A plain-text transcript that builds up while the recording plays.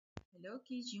Hello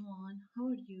KG1, how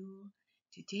are you?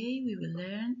 Today we will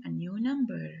learn a new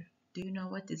number. Do you know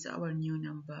what is our new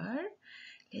number?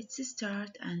 Let's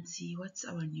start and see what's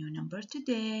our new number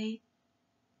today.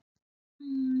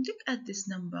 Look at this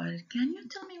number. Can you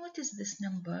tell me what is this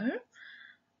number?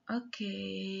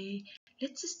 Okay,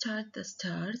 let's start the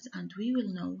stars and we will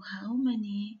know how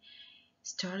many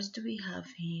stars do we have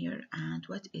here and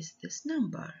what is this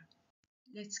number.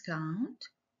 Let's count.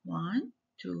 1,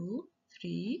 2,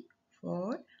 3,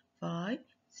 4, 5,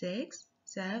 6,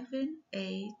 7,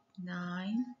 8,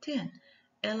 9, 10,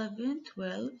 11,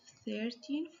 12,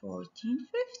 13, 14,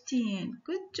 15.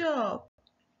 Good job.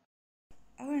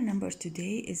 Our number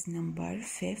today is number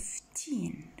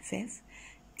 15.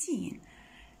 15.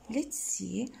 Let's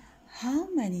see how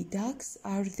many ducks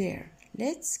are there.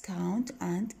 Let's count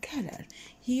and color.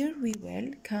 Here we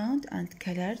will count and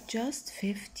color just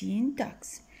 15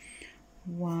 ducks.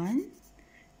 1,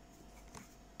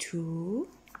 2,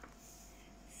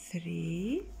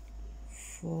 3,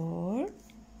 4,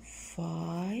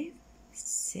 5,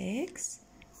 6,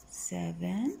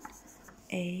 7,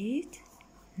 8,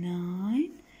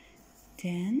 9,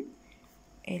 10,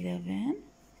 11,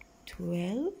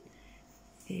 12,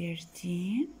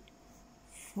 13,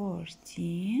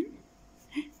 14,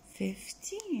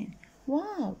 15.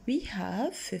 Wow, we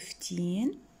have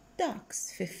 15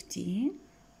 ducks. 15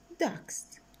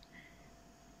 ducks.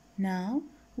 Now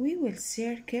we will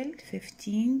circle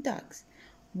 15 ducks.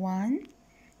 1,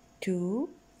 2,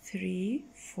 3,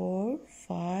 4,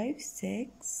 5,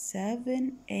 6,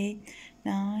 7, 8,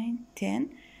 9, 10,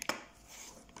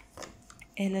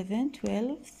 11,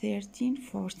 12, 13,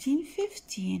 14,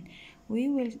 15. We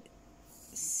will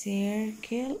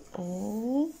circle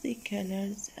all the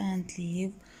colors and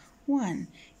leave one.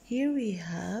 Here we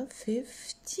have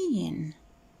 15.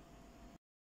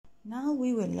 Now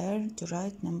we will learn to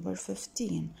write number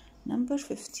 15. Number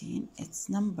 15, it's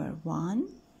number 1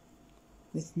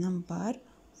 with number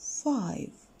 5.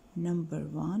 Number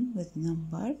 1 with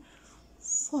number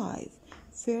 5.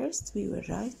 First we will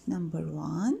write number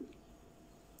 1.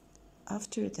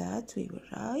 After that we will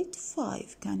write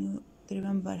 5. Can you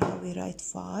remember how we write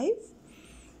 5?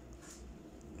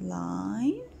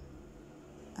 Line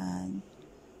and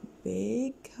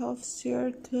big half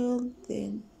circle,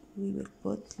 then we will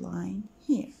put line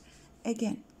here.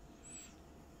 Again,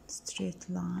 straight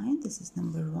line, this is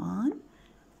number 1,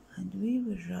 and we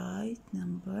will write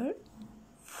number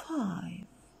 5.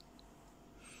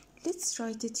 Let's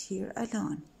write it here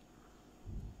alone.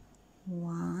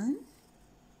 1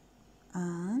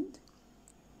 and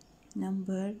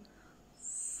number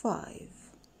 5.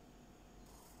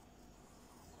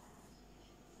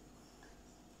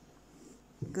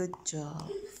 Good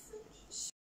job.